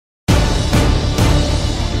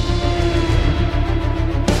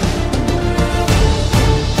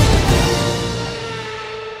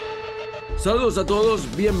Saludos a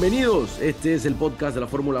todos, bienvenidos. Este es el podcast de la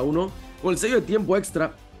Fórmula 1 con el sello de tiempo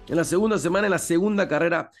extra en la segunda semana, en la segunda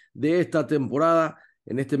carrera de esta temporada.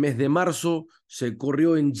 En este mes de marzo se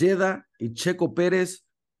corrió en Jeddah y Checo Pérez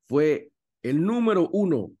fue el número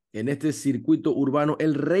 1 en este circuito urbano,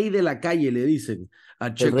 el rey de la calle, le dicen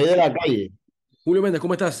a Checo. El rey de la calle. Julio Méndez,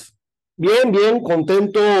 ¿cómo estás? Bien, bien,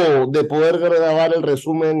 contento de poder grabar el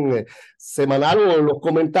resumen semanal o los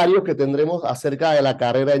comentarios que tendremos acerca de la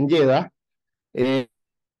carrera en Jeddah.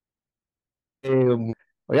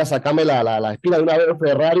 Voy a sacarme la espina de una vez.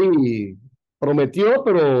 Ferrari prometió,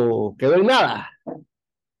 pero quedó en nada.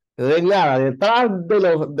 Quedó en nada. Detrás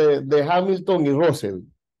de Hamilton y Russell.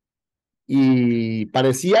 Y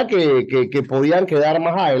parecía que podían quedar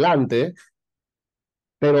más adelante,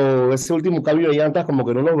 pero ese último cambio de llantas como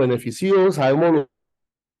que no nos benefició. Sabemos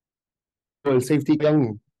el safety car,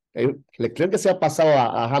 Leclerc que se ha pasado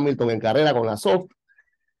a Hamilton en carrera con la soft,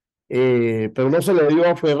 pero no se le dio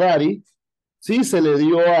a Ferrari, sí se le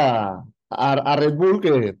dio a Red Bull,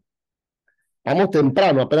 que vamos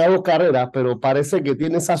temprano, apenas 2 carreras, pero parece que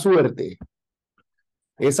tiene esa suerte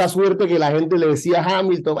que la gente le decía a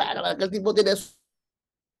Hamilton, bueno, que el tipo tiene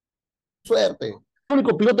suerte. De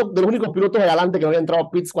los únicos pilotos de adelante que no había entrado a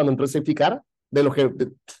pits cuando entró el safety car, del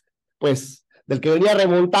que venía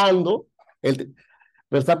remontando,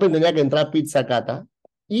 Verstappen tenía que entrar a pits a Cata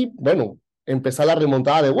y, bueno, empezar la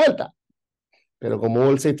remontada de vuelta. Pero como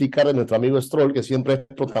el safety car de nuestro amigo Stroll, que siempre es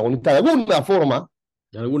protagonista de alguna forma,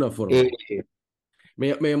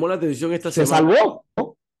 Me llamó la atención esta se semana. salvó,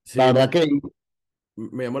 ¿no? Sí, La verdad que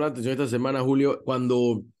me llamó la atención esta semana, Julio,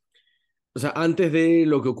 cuando, o sea, antes de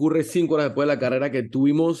lo que ocurre 5 horas después de la carrera, que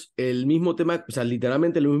tuvimos el mismo tema, o sea,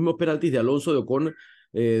 literalmente los mismos penaltis de Alonso de Ocon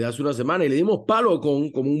de hace una semana, y le dimos palo a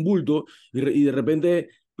Ocon como un bulto, y de repente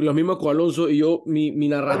los mismos con Alonso, y yo, mi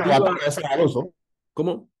narrativa... bueno, Alonso.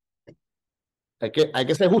 ¿Cómo? Hay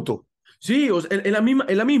que ser justo. Sí, o sea, en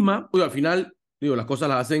la misma, pues, al final, digo, las cosas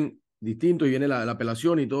las hacen distinto y viene la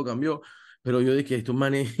apelación y todo cambió. Pero yo dije, esto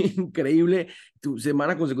man es increíble,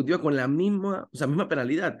 semana consecutiva con la misma, o sea, misma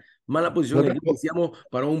penalidad, mala posición en el equipo. Decíamos,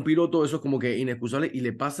 para un piloto eso es como que inexcusable, y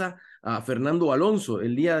le pasa a Fernando Alonso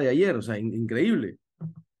el día de ayer, o sea, increíble.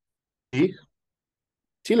 Sí,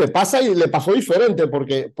 sí, le pasa y le pasó diferente,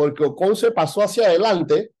 porque Ocon se pasó hacia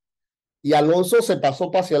adelante y Alonso se pasó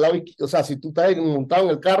para hacia el lado izquierdo. O sea, si tú estás montado en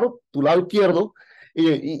el carro, tu lado izquierdo,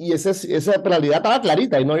 y esa penalidad estaba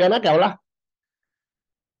clarita y no había nada que hablar. O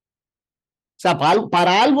sea,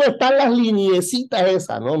 para algo están las liniecitas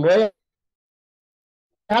esas, ¿no? No es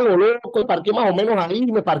algo loco, parqué más o menos ahí,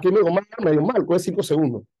 me parqué medio mal, con 5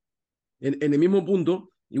 segundos. En el mismo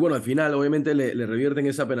punto, y bueno, al final obviamente le revierten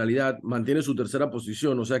esa penalidad, mantiene su tercera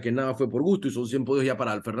posición, o sea que nada fue por gusto, y son 100 podios ya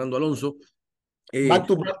para el Fernando Alonso. Back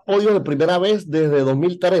to back podio de primera vez desde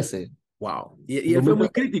 2013. Wow. Y él fue muy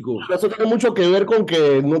crítico. Eso tiene mucho que ver con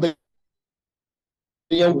que no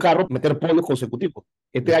tenía un carro meter podios consecutivos.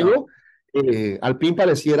 Este año, Alpine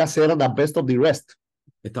pareciera ser the best of the rest.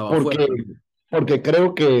 Estaba fuera. Porque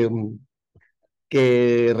creo que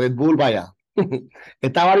Red Bull, vaya,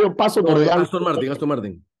 está varios pasos por delante. Aston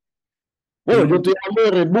Martin. Bueno, yo estoy hablando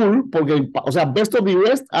de Red Bull, porque, o sea, best of the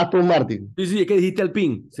rest, Aston Martin. Sí, es que dijiste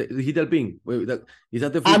Alpine. No,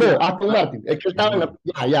 Aston Martin. Es que estaba en la...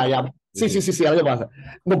 Ya. Sí, algo pasa.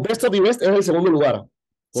 No, best of the rest es el segundo lugar.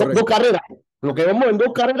 Son 2 carreras. Lo que vemos en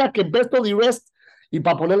 2 carreras que best of the rest, y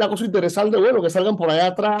para poner la cosa interesante, bueno, que salgan por allá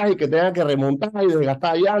atrás y que tengan que remontar y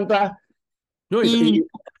desgastar llantas. No, y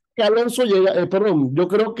que Alonso llega, yo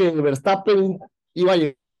creo que Verstappen iba a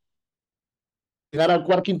llegar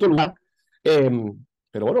al quinto lugar,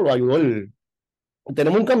 pero bueno, lo ayudó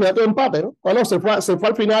tenemos un campeonato de empate, ¿no? Bueno, se fue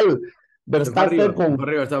al final Verstappen el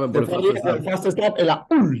fast stop en la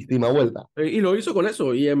última vuelta. Y lo hizo con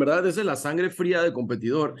eso, y en verdad esa es la sangre fría del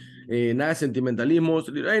competidor, nada de sentimentalismo,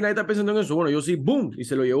 nadie está pensando en eso, bueno, yo sí, boom, y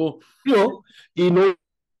se lo llevó. Y no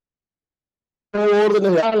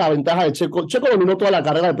órdenes de la ventaja de Checo. Checo dominó toda la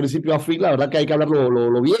carrera de principio a fin, la verdad que hay que hablar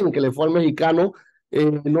lo bien que le fue al mexicano.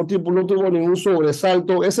 No tuvo ningún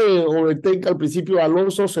sobresalto. Ese overtake al principio de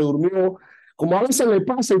Alonso se durmió, como a veces le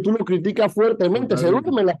pasa y tú lo criticas fuertemente. Se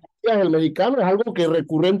duerme en las partidas del mexicano, es algo que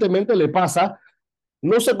recurrentemente le pasa.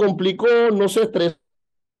 No se complicó, no se estresó,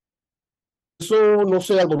 no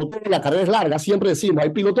se alborotó. La carrera es larga, siempre decimos,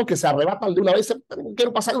 hay pilotos que se arrebatan de una vez,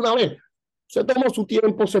 quiero pasar una vez. Se tomó su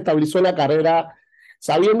tiempo, se estabilizó en la carrera,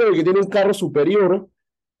 sabiendo que tiene un carro superior,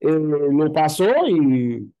 lo pasó,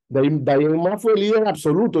 y de ahí en más fue líder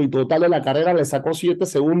absoluto y total de la carrera. Le sacó 7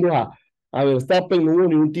 segundos a Verstappen. No hubo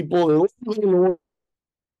ningún tipo de...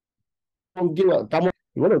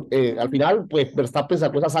 y bueno, al final, pues Verstappen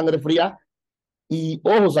sacó esa sangre fría. Y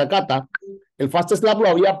ojo, Zacata, El fast lap lo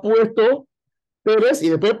había puesto Pérez y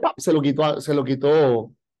después ¡pap! Se lo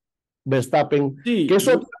quitó Verstappen. Que Sí,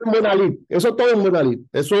 eso todo en buena lid, eso todo en buena lid.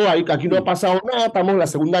 Eso ahí, aquí no ha sí. pasado nada, estamos en la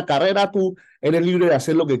segunda carrera, tú eres libre de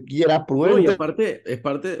hacer lo que quieras, No, y prudente. aparte, es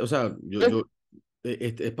parte, o sea,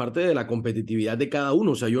 es parte de la competitividad de cada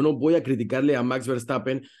uno. O sea, yo no voy a criticarle a Max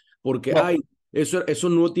Verstappen porque, No, ay, eso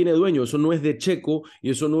no tiene dueño, eso no es de Checo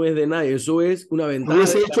y eso no es de nadie, eso es una lo ventaja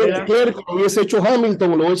hubiese de hecho carrera. Leclerc, lo hubiese hecho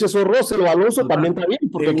Hamilton, lo hubiese hecho Russell o Alonso, también Total. está bien,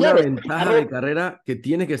 Es porque una claro, ventaja de carrera que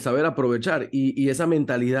tienes que saber aprovechar y esa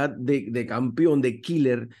mentalidad de campeón, de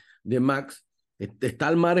killer de Max, está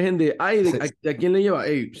al margen de, ay, ¿a quién le lleva?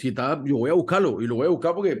 Ey, si está, yo voy a buscarlo y lo voy a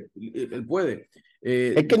buscar porque él puede.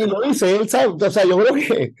 es que ni lo dice, él sabe, o sea, yo creo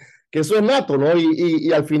que eso es nato, ¿no? Y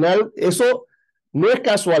al final, eso no es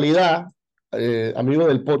casualidad, amigo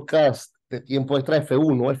del podcast de Tiempo Extra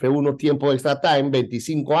F1 Tiempo Extra Time,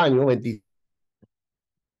 25 años, 26,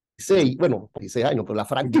 bueno, 26 años, pero la 26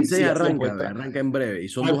 franquicia Tiempo Extra. arranca en breve y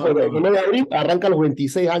son El 2 años. 1 de abril arranca los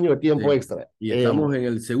 26 años de Tiempo Sí. Extra. Y estamos en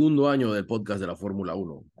el segundo año del podcast de la Fórmula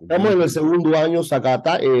Uno. Estamos en el segundo año,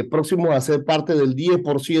 Zacata, próximos a ser parte del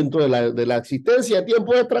 10% de la existencia de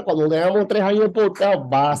Tiempo Extra. Cuando dejamos 3 años de podcast,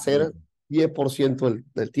 va a ser 10% del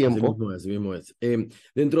Así tiempo. mismo es, así mismo es.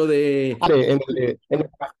 Dentro de...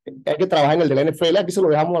 Hay que trabajar en el de la NFL. Aquí se lo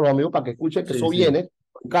dejamos a los amigos para que escuchen que Sí, eso sí. viene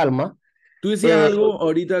con calma. Tú decías Eh, algo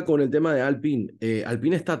ahorita con el tema de Alpine.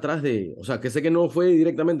 Alpine está atrás de, o sea, que sé que no fue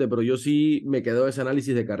directamente, pero yo sí me quedo ese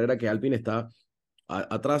análisis de carrera que Alpine está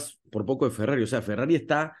atrás por poco de Ferrari. O sea, Ferrari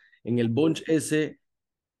está en el bunch ese,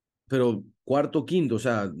 pero cuarto, quinto, o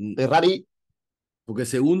sea, Ferrari, porque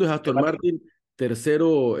segundo es Aston Martin,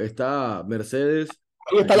 tercero está Mercedes.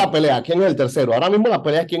 ahí está la pelea. ¿Quién es el tercero? Ahora mismo la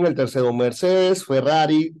pelea es quién es el tercero. Mercedes,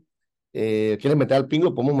 Ferrari. ¿Quieres meter al pin?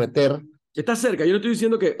 Lo podemos meter. Está cerca, yo no estoy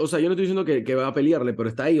diciendo que, o sea, yo no estoy diciendo que va a pelearle, pero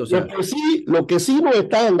está ahí, o sea, Lo que sí no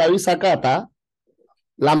está en David Zacata,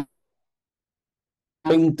 la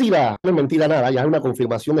mentira, no es mentira nada, ya es una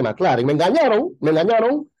confirmación de McLaren. Me engañaron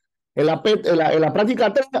en la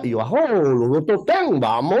práctica técnica y bajó los dos top 10,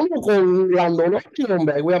 vámonos con Landonowski,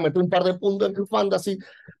 hombre, ahí voy a meter un par de puntos en el fantasy.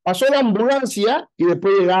 Pasó la ambulancia y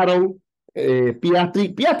después llegaron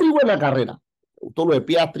Piastri, buena carrera, todo lo de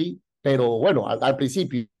Piastri, pero bueno, al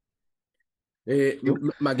principio,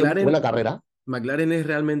 McLaren, buena carrera. McLaren es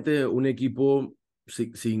realmente un equipo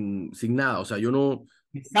sin nada, o sea, yo no,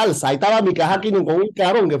 Salsa, ahí estaba Mika Häkkinen con un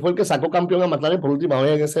carón, que fue el que sacó campeón a McLaren por última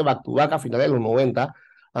vez en ese back-to-back a finales de los 90,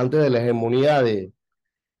 antes de la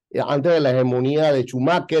hegemonía de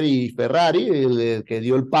Schumacher y Ferrari. El que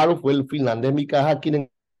dio el palo fue el finlandés Mika Häkkinen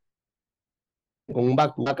con un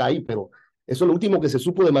back-to-back ahí, pero eso es lo último que se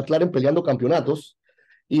supo de McLaren peleando campeonatos.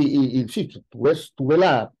 Y sí, tú ves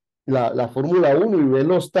la Fórmula 1 y ves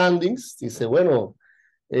los standings, dice, bueno,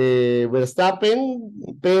 Verstappen,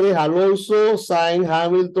 Pérez, Alonso, Sainz,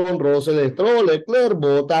 Hamilton, Russell, Stroll, Leclerc,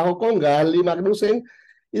 Bottas con Gasly, Magnussen,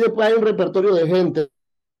 y después hay un repertorio de gente,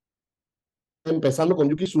 empezando con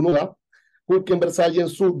Yuki Tsunoda, Hülkenberg, Sargent,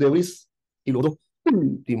 Sub, De Vries, y los dos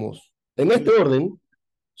últimos, en este orden,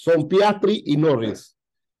 son Piastri y Norris.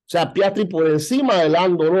 O sea, Piastri por encima de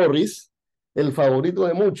Lando Norris, el favorito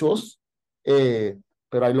de muchos,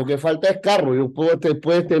 pero ahí lo que falta es carro.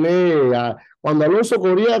 Puedes tener, cuando Alonso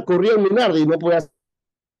corría en Minardi y no podía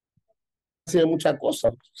hacer muchas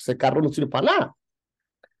cosas, ese carro no sirve para nada.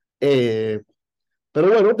 Pero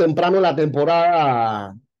bueno, temprano en la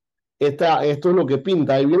temporada, esto es lo que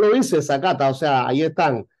pinta. Y bien lo dice Zacata, o sea, ahí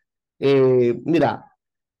están. Mira,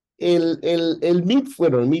 el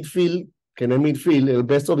midfield, que no es midfield, el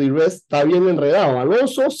best of the rest, está bien enredado.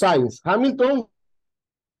 Alonso, Sainz, Hamilton,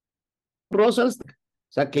 Russell,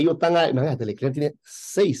 o sea, que ellos están, imagínate, Leclerc tiene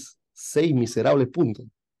seis miserables puntos.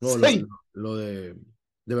 no, Seis.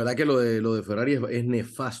 de verdad que lo de Ferrari es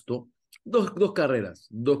nefasto. Dos carreras,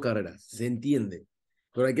 se entiende,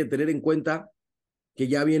 pero hay que tener en cuenta que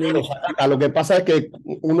ya Bueno, vienen, lo que pasa es que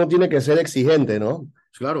uno tiene que ser exigente, ¿no? O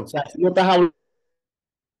claro, sea, si no estás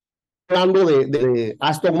hablando de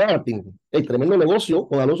Aston Martin, el tremendo negocio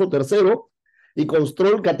con Alonso tercero y con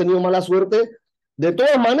Stroll, que ha tenido mala suerte. De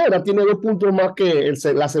todas maneras, tiene 2 puntos más que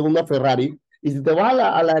la segunda Ferrari. Y si te vas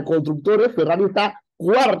a la de constructores, Ferrari está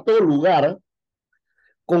cuarto lugar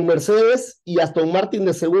con Mercedes y Aston Martin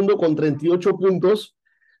de segundo con 38 puntos.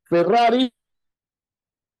 Ferrari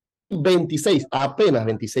 26, apenas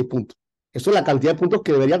 26 puntos. Eso es la cantidad de puntos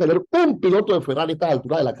que debería tener un piloto de Ferrari a estas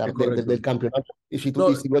alturas es correcto. del campeonato. No, Y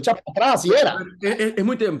si lo echas para atrás, así era. es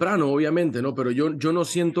muy temprano, obviamente, ¿no? Pero yo no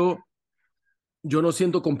siento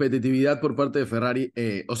competitividad por parte de Ferrari.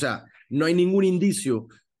 O sea, no hay ningún indicio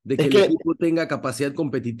de que Es el que equipo tenga capacidad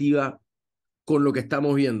competitiva con lo que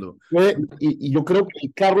estamos viendo. Y yo creo que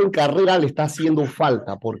el carro en carrera le está haciendo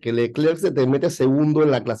falta, porque Leclerc se te mete segundo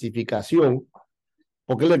en la clasificación,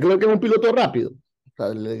 porque Leclerc es un piloto rápido. O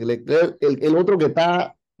sea, Leclerc, el otro que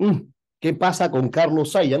está, ¿qué pasa con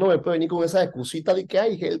Carlos Sainz? Ya no me puede venir con esa excusita de que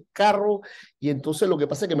hay el carro, y entonces lo que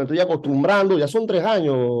pasa es que me estoy acostumbrando, ya son 3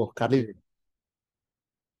 años, Carlitos,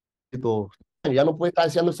 ya no puede estar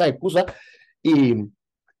haciendo esa excusa, y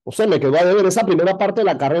o sea, me quedó a deber esa primera parte de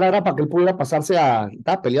la carrera era para que él pudiera pasarse a,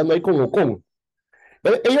 estaba peleando ahí con Ocon.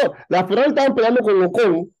 Ellos, las Ferrari estaban peleando con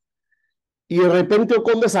Ocon y de repente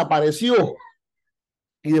Ocon desapareció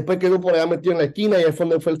y después quedó por allá metido en la esquina y ahí fue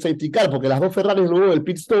donde fue el safety car, porque las dos Ferrari luego del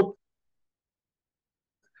pit stop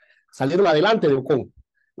salieron adelante de Ocon.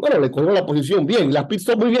 Bueno, le cogió la posición bien, y las pit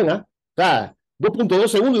stop muy bien, ¿ah? O sea, 2.2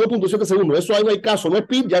 segundos y 2.7 segundos. Eso ahí no hay caso, no es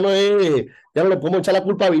pit, ya no le podemos echar la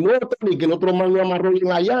culpa a Binotto, ni que el otro man no amarró bien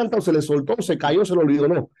la llanta, o se le soltó, se cayó, se lo olvidó,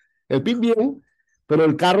 no. El pit bien, pero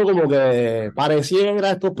el carro como que pareciera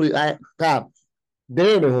esto, o sea,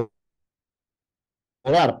 debe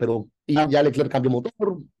mejorar, pero ya Leclerc cambió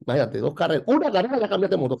motor, imagínate, 2 carreras, una carrera ya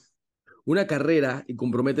cambiaste motor. Una carrera y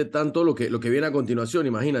compromete tanto lo que viene a continuación,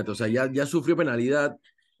 imagínate, o sea, ya sufrió penalidad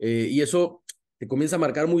y eso te comienza a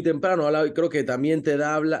marcar muy temprano. Creo que también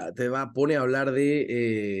pone a hablar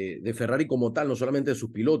de Ferrari como tal, no solamente de sus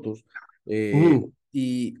pilotos.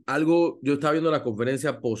 Y algo, yo estaba viendo la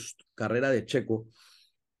conferencia post carrera de Checo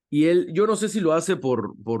y él, yo no sé si lo hace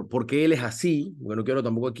porque él es así, bueno, no quiero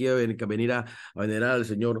tampoco aquí venir a venerar al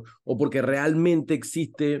señor, o porque realmente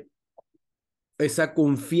existe esa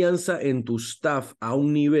confianza en tu staff a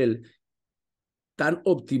un nivel tan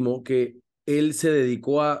óptimo que él se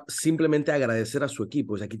dedicó a simplemente agradecer a su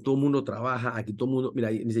equipo. O sea, aquí todo el mundo trabaja, aquí todo el mundo, mira,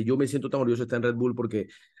 dice, yo me siento tan orgulloso de estar en Red Bull porque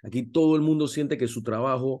aquí todo el mundo siente que su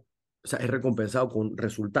trabajo, o sea, es recompensado con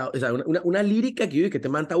resultados. O sea, una lírica que yo que te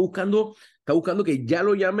man está buscando que ya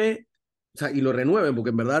lo llame, o sea, y lo renueven, porque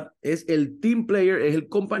en verdad es el team player, es el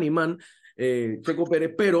company man, Checo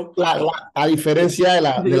Pérez, pero A diferencia de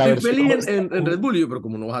yo la estoy versión. feliz en Red Bull. Y yo, pero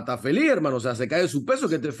como no vas a estar feliz, hermano, o sea, se cae de su peso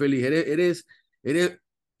que estés feliz.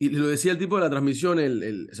 Y lo decía el tipo de la transmisión,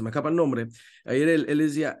 se me escapa el nombre. Ayer él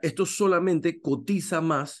decía, esto solamente cotiza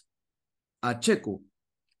más a Checo,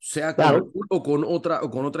 sea con Red Claro, Bull o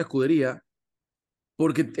con otra escudería,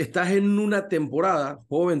 porque estás en una temporada,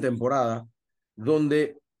 joven temporada,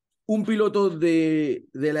 donde un piloto de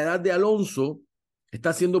la edad de Alonso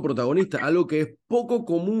está siendo protagonista, algo que es poco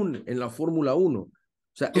común en la Fórmula 1. O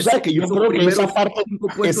sea, tú sabes que yo esos creo que primeros 5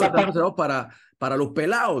 puestos están reservados para los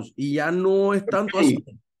pelados y ya no es tanto así. sí,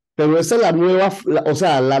 pero esa es la nueva, o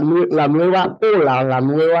sea, la nueva ola, la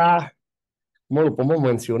nueva, ¿cómo lo podemos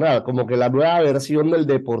mencionar? Como que la nueva versión del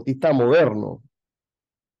deportista moderno.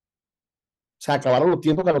 Se acabaron los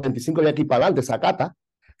tiempos que a los 35 había que ir para adelante, sacata.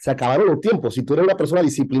 Se acabaron los tiempos. Si tú eres una persona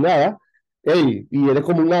disciplinada, hey, y eres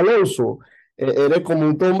como un Alonso, eres como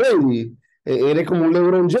un Tom Brady, eres como un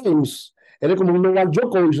LeBron James, eres como un Novak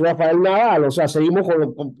Djokovic, Rafael Nadal, o sea, seguimos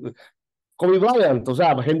con Kobe Bryant, o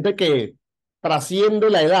sea, gente que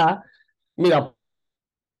trasciende la edad. Mira,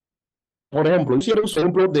 por ejemplo, hicieron un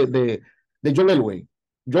ejemplo de John Elway.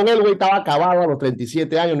 John Elway estaba acabado a los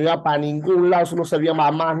 37 años, no iba para ningún lado, eso no servía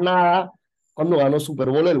más nada. Cuando ganó el Super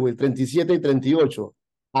Bowl Elway, 37 y 38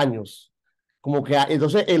 años. Como que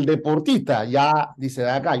entonces el deportista ya dice,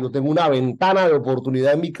 de acá, yo tengo una ventana de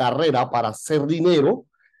oportunidad en mi carrera para hacer dinero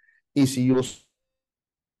y si yo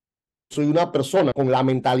soy una persona con la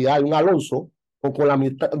mentalidad de un Alonso o con la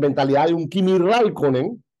mentalidad de un Kimi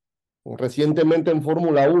Raikkonen, recientemente en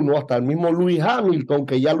Fórmula 1, hasta el mismo Lewis Hamilton,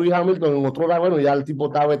 que ya Lewis Hamilton en otro lado, bueno, ya el tipo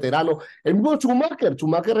estaba veterano. El mismo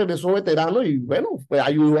Schumacher regresó veterano y bueno, pues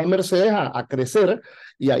ayudó a Mercedes a crecer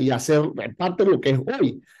y a ser parte de lo que es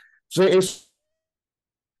hoy. Entonces,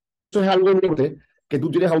 eso es algo que tú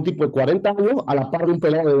tienes a un tipo de 40 años a la par de un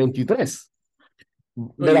pelado de 23.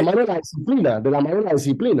 De la Oye, mano de la disciplina, de la mano de la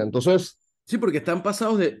disciplina. Entonces, sí, porque están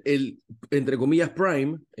pasados entre comillas,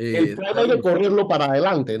 prime. el plan hay que correrlo para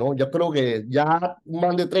adelante, ¿no? Yo creo que ya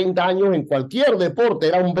más de 30 años en cualquier deporte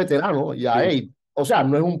era un veterano, ya, Sí. hey, o sea,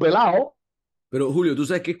 no es un pelado, Pero Julio, tú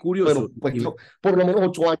sabes que es curioso, pero pues por lo menos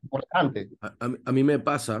 8 años por delante. a mí me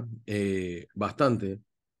pasa bastante,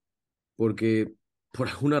 porque por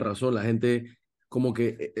alguna razón la gente, como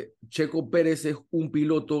que Checo Pérez es un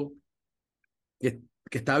piloto que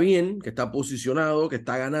está bien, que está posicionado, que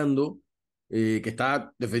está ganando, que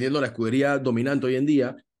está defendiendo la escudería dominante hoy en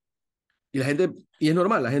día, y la gente, y es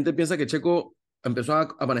normal, la gente piensa que Checo empezó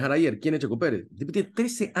a manejar ayer. ¿Quién es Checo Pérez? El tipo tiene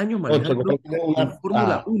 13 años Ocho, manejando en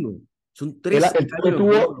Fórmula 1. Son él, 13 él años en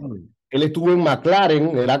Fórmula estuvo, 1. él estuvo en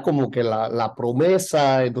McLaren, era como que la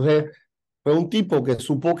promesa, entonces fue un tipo que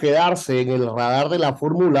supo quedarse en el radar de la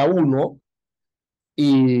Fórmula 1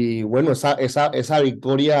 y bueno, esa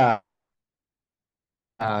victoria,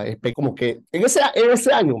 como que en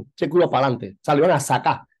ese año Checo iba para adelante, salieron a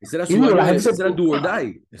sacar. Ese era Y su digo, la año, gente se ese era el do or preguntaba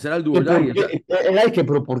die. Ese era el do que or por die.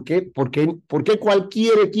 qué, pero por qué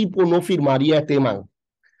cualquier equipo no firmaría a este man.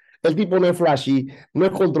 El tipo no es flashy, no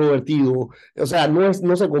es controvertido, o sea,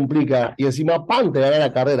 no se complica y encima pan te gana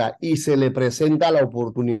la carrera y se le presenta la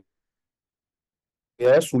oportunidad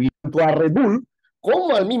de subir tanto a Red Bull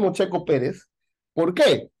como al mismo Checo Pérez. ¿Por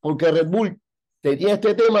qué? Porque Red Bull tenía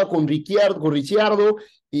este tema con Ricciardo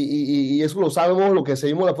y eso lo sabemos, lo que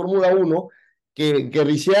seguimos la Fórmula 1, que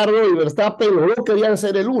Ricciardo y Verstappen los dos querían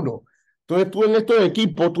ser el uno. Entonces tú en estos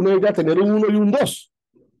equipos, tú necesitas tener un uno y un dos,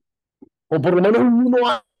 o por lo menos un uno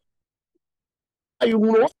hay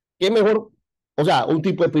uno que es mejor, o sea, un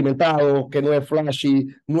tipo experimentado, que no es flashy,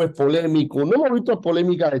 no es polémico. No hemos visto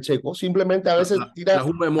polémica de Checo, simplemente a veces La tira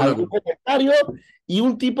Juma de algún Mónaco. comentario y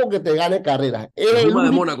un tipo que te gane carrera. La Es el Juma de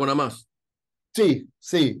único. Mónaco nada más. Sí,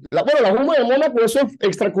 sí. Bueno, la Juma de Mónaco, eso es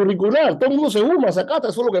extracurricular. Todo el mundo se huma, sacata.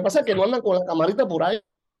 Eso es lo que pasa es que no andan con la camarita por ahí.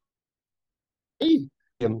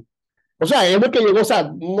 O sea, es lo que llegó, o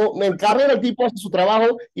sea, no, en carrera el tipo hace su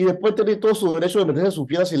trabajo y después tiene todo su derecho de meterse en su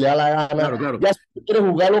fiesta si le da la gana. Claro, claro. Ya si quiere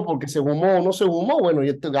jugarlo porque se humó o no se humó, bueno,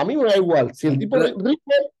 a mí me da igual. Si el tipo Pero, rinde,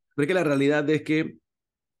 pero es que la realidad es que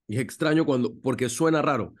y es extraño porque suena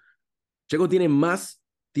raro. Checo tiene más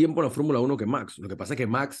tiempo en la Fórmula 1 que Max. Lo que pasa es que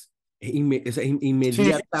Max sí, sí,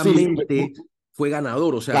 inmediatamente fue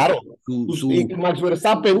ganador. O sea, claro. Y su Max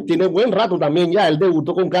Verstappen tiene buen rato también ya. Él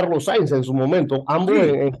debutó con Carlos Sainz en su momento, ambos sí,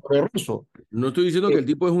 en ruso. no estoy diciendo que el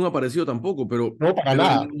tipo es un aparecido tampoco, No, para pero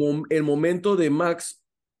nada. el momento de Max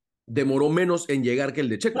demoró menos en llegar que el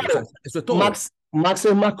de Checo. O sea, Claro, eso es todo. Max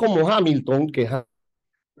es más como Hamilton, que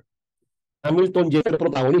Hamilton llega a ser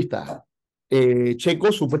protagonista.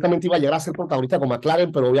 Checo supuestamente iba a llegar a ser protagonista con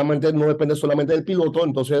McLaren, pero obviamente no depende solamente del piloto,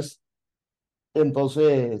 entonces,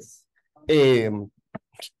 eh,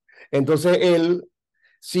 entonces él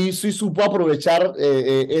sí supo aprovechar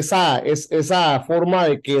esa forma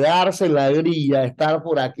de quedarse en la grilla, estar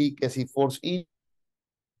por aquí, que si Force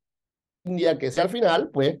India, que sea al final,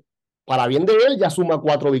 pues, para bien de él, ya suma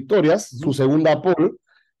 4 victorias, Uh su -huh. segunda pole.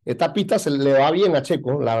 Esta pista se le va bien a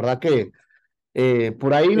Checo, la verdad que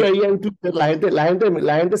por ahí leía en Twitter, la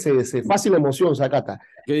gente se fácil emoción, Sacata.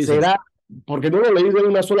 ¿Qué dicen? Será, porque no lo leí de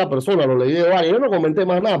una sola persona, lo leí de varias. Yo no comenté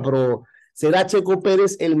más nada, pero ¿será Checo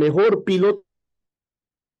Pérez el mejor piloto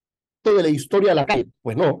de la historia de la calle?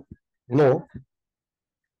 Pues no, no,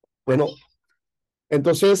 pues no.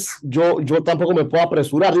 Entonces yo tampoco me puedo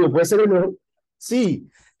apresurar. Digo, puede ser el mejor. Sí,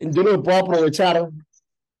 yo no me puedo aprovechar,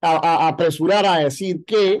 apresurar a decir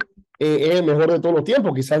que es el mejor de todos los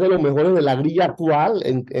tiempos, quizás de los mejores de la grilla actual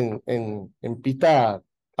en pista,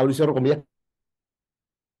 abro y cierro comillas,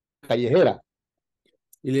 callejera.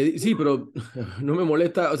 Sí, pero no me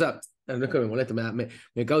molesta, o sea, no es que me moleste,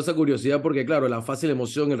 me causa curiosidad porque, claro, la fácil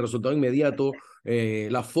emoción, el resultado inmediato,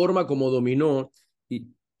 la forma como dominó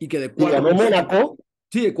y que de Y cuatro, ganó Mónaco.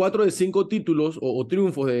 sí, de 4 de 5 títulos o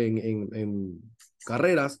triunfos en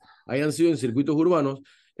carreras hayan sido en circuitos urbanos,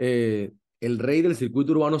 el rey del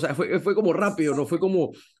circuito urbano, o sea, fue como rápido, ¿no? Fue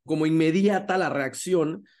como inmediata la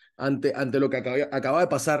reacción ante lo que acaba de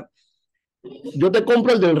pasar. Yo te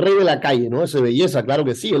compro el del rey de la calle, ¿no? Ese belleza, claro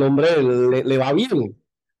que sí, el hombre le va bien.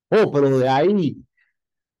 Oh, pero de ahí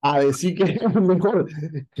a decir que es mejor.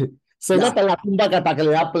 Se Ya, nota en la tumba que hasta que le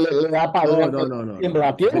da para no, adelante no, no, no, en no.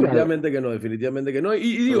 la pierna. Definitivamente que no, definitivamente que no.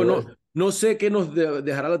 Y digo, no, no sé qué nos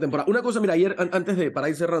dejará la temporada. Una cosa, mira, ayer, antes para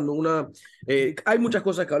ir cerrando, hay muchas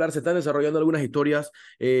cosas que hablar, se están desarrollando algunas historias.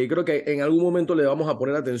 Creo que en algún momento le vamos a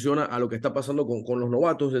poner atención a lo que está pasando con los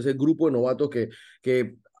novatos, ese grupo de novatos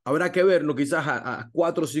que habrá que ver, ¿no? Quizás a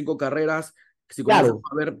 4 o 5 carreras, si comenzamos Claro,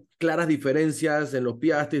 a ver claras diferencias en los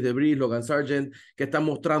Piastris, Debris, Logan Sargent, que están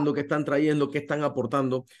mostrando, que están trayendo, que están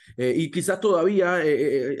aportando. Y quizás todavía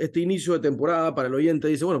este inicio de temporada para el oyente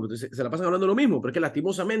dice, bueno, pues se la pasan hablando lo mismo, pero es que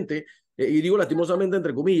lastimosamente, y digo lastimosamente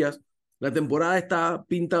entre comillas, la temporada está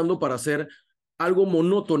pintando para ser algo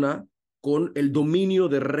monótona con el dominio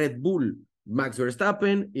de Red Bull, Max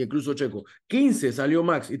Verstappen y incluso Checo. 15 salió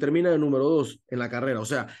Max y termina de número 2 en la carrera. O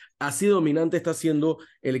sea, así dominante está siendo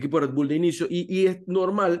el equipo de Red Bull de inicio y es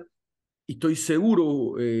normal, y estoy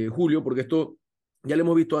seguro, Julio, porque esto ya lo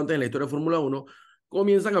hemos visto antes en la historia de Fórmula 1,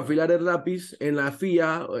 comienzan a afilar el lápiz en la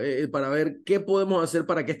FIA para ver qué podemos hacer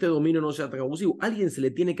para que este dominio no sea tan abusivo. Alguien se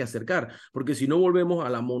le tiene que acercar, porque si no volvemos a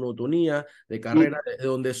la monotonía de y carrera, de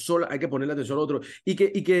donde solo hay que ponerle atención al otro.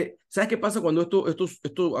 ¿Sabes qué pasa cuando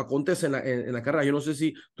esto acontece en la carrera? Yo no sé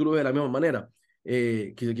si tú lo ves de la misma manera,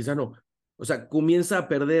 quizás no. o sea, comienza a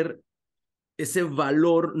perder ese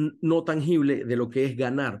valor no tangible de lo que es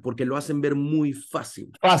ganar, porque lo hacen ver muy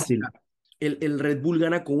fácil. Fácil. El Red Bull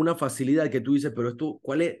gana con una facilidad que tú dices, pero esto,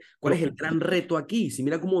 ¿cuál es el gran reto aquí? Si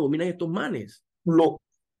mira cómo dominan estos manes.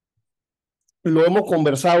 Lo hemos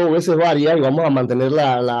conversado veces varias y vamos a mantener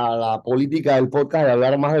la política del podcast de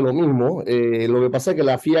hablar más de lo mismo. Lo que pasa es que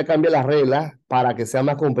la FIA cambia las reglas para que sea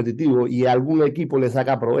más competitivo y algún equipo le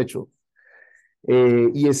saca provecho.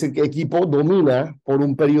 Y ese equipo domina por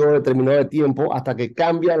un periodo determinado de tiempo hasta que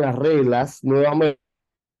cambian las reglas nuevamente,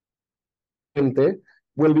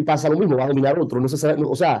 vuelve y pasa lo mismo, va a dominar otro. No se sabe,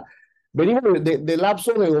 o sea, venimos de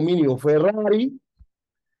lapso de dominio Ferrari.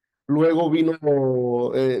 Luego vino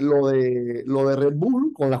lo de Red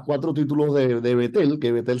Bull con los 4 títulos de Vettel,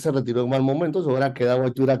 que Vettel se retiró en mal momento, se hubiera quedado,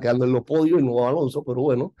 estuviera quedando en los podios y no Alonso, pero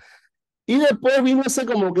bueno. Y después vino ese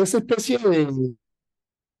como que esa especie de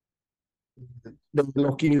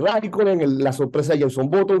los Kimi Raikkonen, la sorpresa de Jenson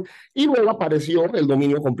Button, y luego apareció el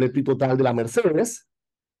dominio completo y total de la Mercedes,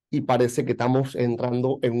 y parece que estamos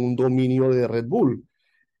entrando en un dominio de Red Bull.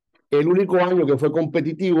 El único año que fue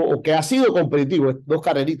competitivo, o que ha sido competitivo, es 2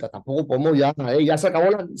 carreritas, tampoco podemos ya se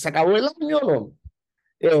acabó el año, ¿no?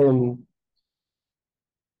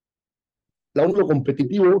 La único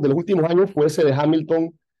competitivo de los últimos años fue ese de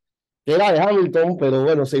Hamilton, que era de Hamilton, pero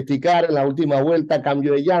bueno, safety car en la última vuelta,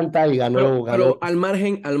 cambio de llanta y ganó. Pero al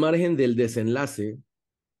margen del desenlace,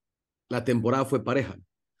 la temporada fue pareja. O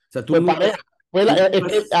sea, tú Fue nunca, pareja.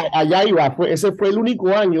 Allá iba, ese fue el único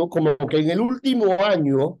año, como que en el último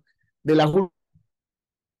año de las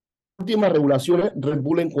últimas regulaciones, Red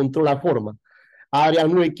Bull encontró la forma.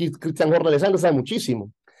 Adrian Newey, Christian Horner, sabe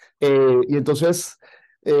muchísimo. Y entonces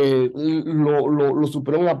lo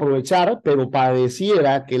supieron aprovechar, pero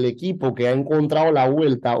pareciera que el equipo que ha encontrado la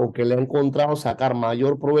vuelta o que le ha encontrado sacar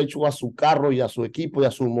mayor provecho a su carro y a su equipo y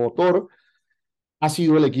a su motor ha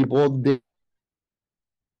sido el equipo de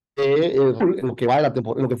lo que va de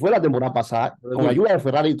lo que fue la temporada pasada, con ayuda de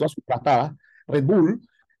Ferrari y todas sus pastadas. Red Bull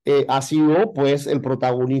ha sido pues el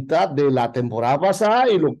protagonista de la temporada pasada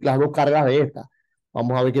y las 2 carreras de esta.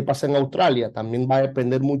 Vamos a ver qué pasa en Australia. También va a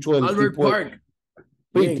depender mucho del Albert tipo Park.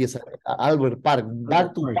 de Albert Park,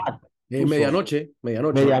 back to back. Medianoche,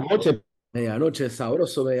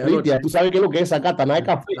 sabroso, medianoche. Tú sabes qué es lo que es esa catana de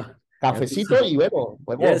café, cafecito y bueno,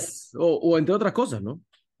 yes. o entre otras cosas, ¿no?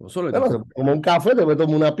 No solo el café. Como un café, te meto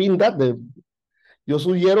una pinta, yo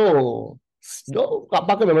sugiero, yo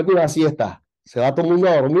capaz que me meto una siesta, se va todo el mundo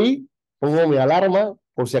a dormir, pongo mi alarma,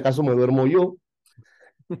 por si acaso me duermo yo,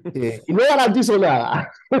 y no garantizo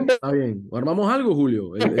nada. Está bien, armamos algo,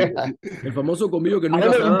 Julio, el famoso convivio que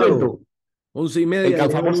nunca se ha intento. dado. 11:30,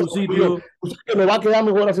 el famoso en un sitio. Que me va a quedar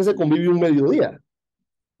mejor hacer ese convivio un mediodía.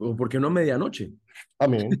 ¿O por qué no a medianoche?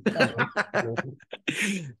 También.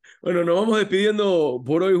 Bueno, nos vamos despidiendo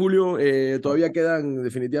por hoy, Julio. Todavía quedan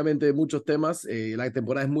definitivamente muchos temas. La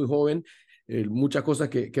temporada es muy joven. Muchas cosas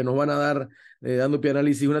que nos van a dar dando pie a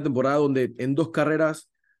análisis. Una temporada donde en 2 carreras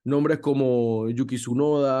nombres como Yuki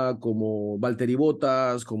Tsunoda, como Valtteri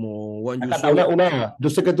Bottas, como Juan Yusu. Yo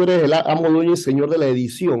sé que tú eres el amo, dueño y señor de la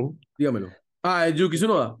edición. Dígamelo. Ah, es Yuki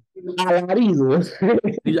Tsunoda. Alarido.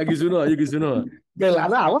 Y Yuki Tsunoda. De la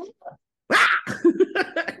nada.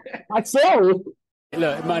 That's all.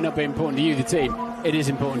 Look, it might not be important to you, the team. It is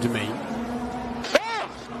important to me.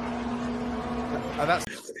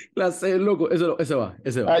 Clase, loco. Ese va.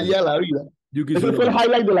 Allá la vida. Yuki Ese fue el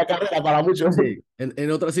highlight de la carrera para muchos. Sí,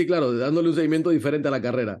 en otra sí, claro, dándole un seguimiento diferente a la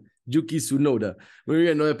carrera. Yuki Tsunoda. Muy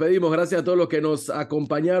bien, nos despedimos. Gracias a todos los que nos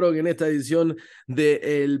acompañaron en esta edición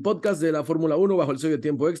del podcast de la Fórmula 1 bajo el sello de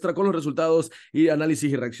tiempo extra con los resultados y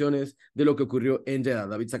análisis y reacciones de lo que ocurrió en Jeddah.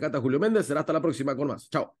 David Zacata, Julio Méndez. Será hasta la próxima con más.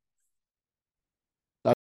 Chao.